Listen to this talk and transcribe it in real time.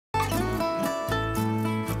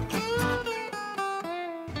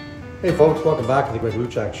Hey folks, welcome back to the Greg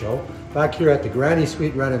Luchak Show. Back here at the Granny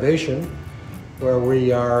Suite renovation, where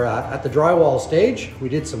we are at the drywall stage. We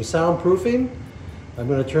did some soundproofing. I'm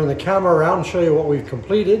going to turn the camera around and show you what we've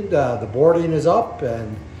completed. The boarding is up,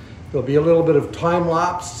 and there'll be a little bit of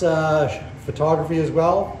time-lapse photography as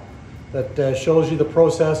well that shows you the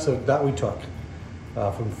process that we took.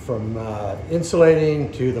 From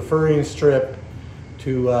insulating to the furring strip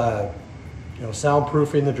to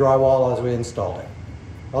soundproofing the drywall as we installed it.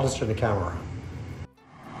 I'll just turn the camera on.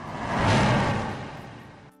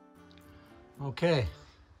 Okay,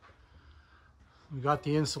 we got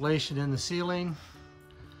the insulation in the ceiling.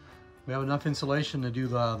 We have enough insulation to do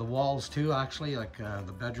the walls too, actually, like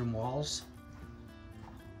the bedroom walls.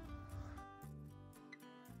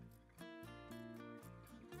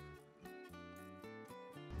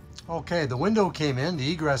 Okay, the window came in, the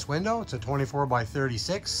egress window. It's a 24 by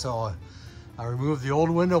 36, so I removed the old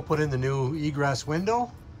window, put in the new egress window.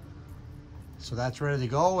 So that's ready to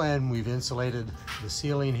go, and we've insulated the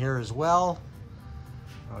ceiling here as well.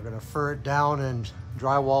 I'm going to fur it down and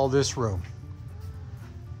drywall this room.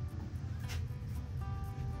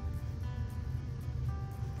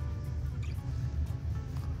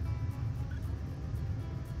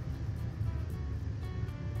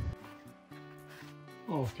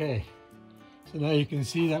 Okay, so now you can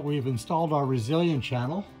see that we've installed our resilient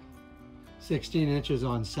channel, 16 inches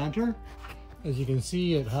on center. As you can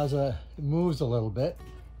see, it moves a little bit.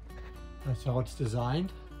 That's how it's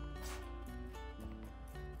designed.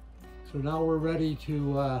 So now we're ready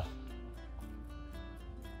to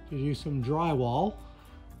do some drywall,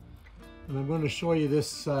 and I'm going to show you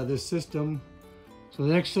this this system. So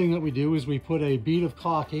the next thing that we do is we put a bead of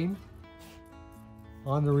caulking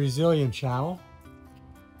on the resilient channel,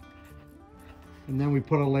 and then we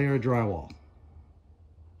put a layer of drywall.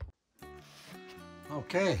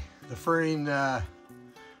 Okay, the furring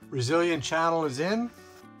resilient channel is in.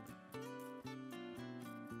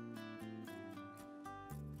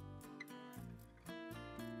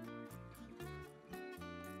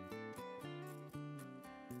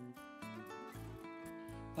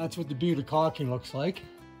 That's what the bead of caulking looks like.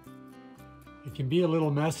 It can be a little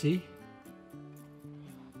messy.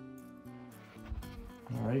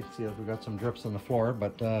 All right, see if we got some drips on the floor,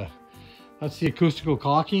 but that's the acoustical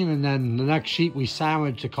caulking, and then the next sheet we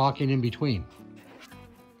sandwich the caulking in between.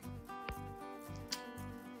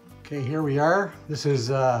 Okay, here we are. This is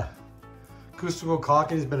acoustical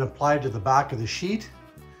caulking has been applied to the back of the sheet.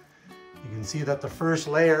 You can see that the first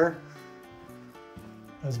layer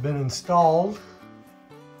has been installed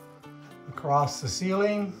across the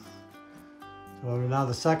ceiling. So now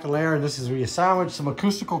the second layer, and this is where you sandwich some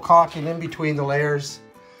acoustical caulking in between the layers.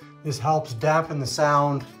 This helps dampen the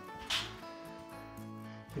sound.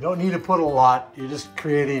 You don't need to put a lot, you're just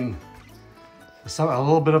creating a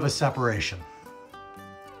little bit of a separation.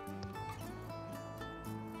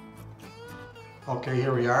 Okay,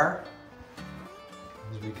 here we are.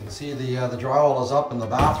 As we can see, the drywall is up in the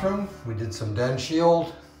bathroom. We did some den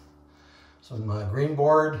shield, some green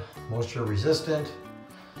board, moisture resistant.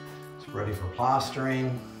 It's ready for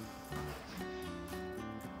plastering.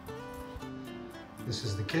 This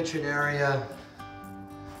is the kitchen area.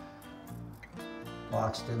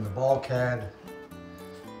 Boxed in the bulkhead.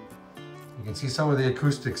 You can see some of the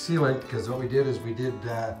acoustic sealant, because what we did is we did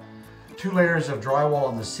 2 layers of drywall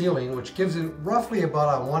on the ceiling, which gives it roughly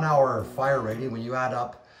about a 1 hour fire rating when you add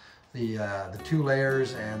up the 2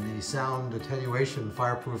 layers and the sound attenuation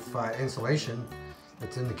fireproof insulation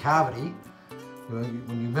that's in the cavity.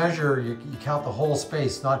 When you measure, you count the whole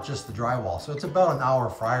space, not just the drywall. So it's about an hour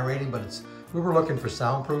fire rating, but we were looking for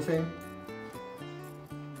soundproofing.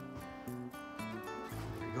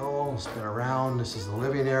 Spin around. This is the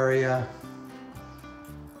living area.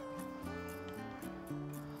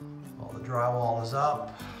 All the drywall is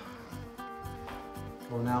up.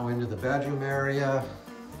 Go now into the bedroom area.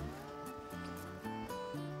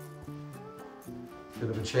 Bit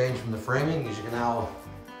of a change from the framing, because you can now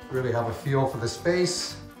really have a feel for the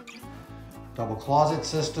space. Double closet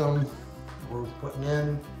system we're putting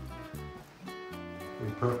in.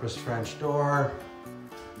 Repurposed French door.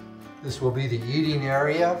 This will be the eating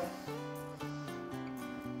area.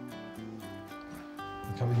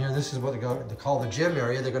 Come in here, this is what they call the gym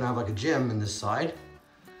area. They're going to have like a gym in this side.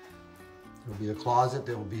 There will be a closet.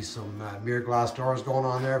 There will be some mirror glass doors going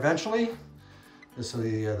on there eventually. This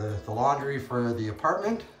is the laundry for the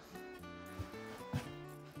apartment.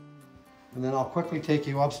 And then I'll quickly take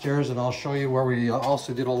you upstairs and I'll show you where we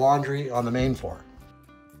also did a laundry on the main floor.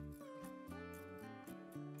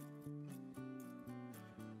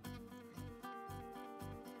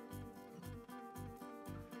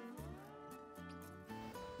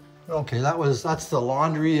 Okay, that's the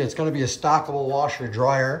laundry. It's going to be a stackable washer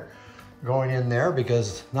dryer going in there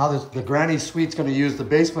because now that the granny suite's going to use the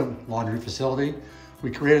basement laundry facility,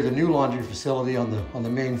 we created a new laundry facility on the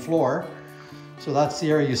main floor. So that's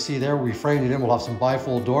the area you see there. We framed it in. We'll have some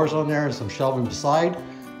bifold doors on there and some shelving beside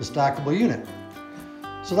the stackable unit.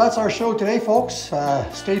 So that's our show today, folks.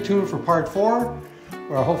 Stay tuned for part 4,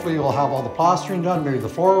 where hopefully you'll have all the plastering done. Maybe the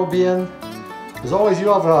floor will be in. As always, you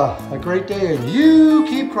have a great day and you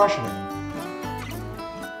keep crushing it.